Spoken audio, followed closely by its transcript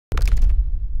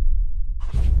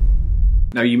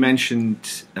Now, you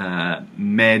mentioned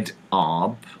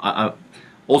Med-Arb. I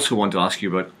also want to ask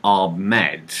you about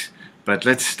Arb-Med, but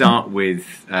let's start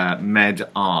with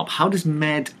Med-Arb. How does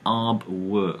Med-Arb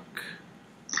work?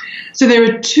 So there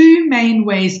are two main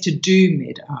ways to do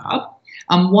Med-Arb.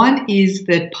 One is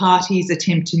that parties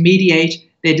attempt to mediate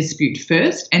their dispute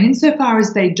first, and insofar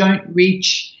as they don't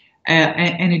reach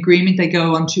an agreement, they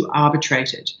go on to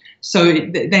arbitrate it. So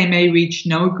they may reach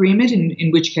no agreement, in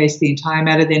which case the entire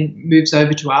matter then moves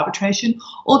over to arbitration,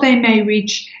 or they may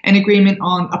reach an agreement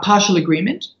on a partial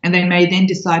agreement, and they may then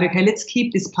decide, okay, let's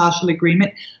keep this partial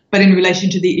agreement, but in relation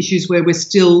to the issues where we're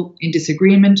still in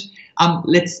disagreement,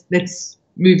 let's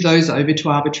move those over to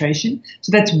arbitration.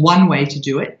 So that's one way to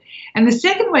do it. And the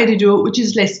second way to do it, which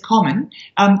is less common,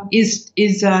 is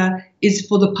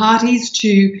for the parties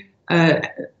to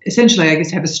essentially, I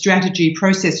guess, have a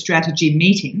process strategy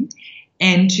meeting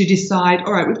and to decide,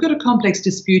 all right, we've got a complex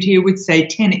dispute here with, say,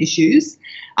 10 issues.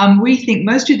 We think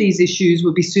most of these issues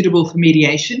would be suitable for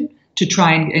mediation to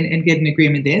try and get an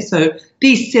agreement there. So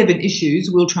these 7 issues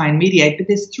we'll try and mediate, but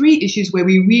there's 3 issues where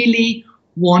we really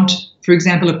want, for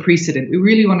example, a precedent. We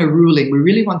really want a ruling. We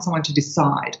really want someone to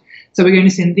decide. So we're going to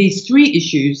send these 3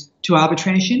 issues to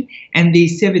arbitration, and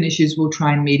these 7 issues we'll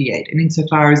try and mediate. And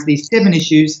insofar as these 7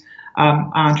 issues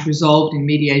aren't resolved in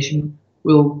mediation,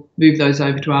 we'll move those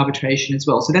over to arbitration as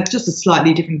well. So that's just a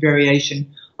slightly different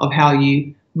variation of how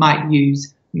you might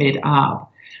use Med-Arb.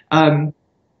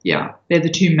 Yeah, they're the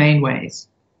 2 main ways.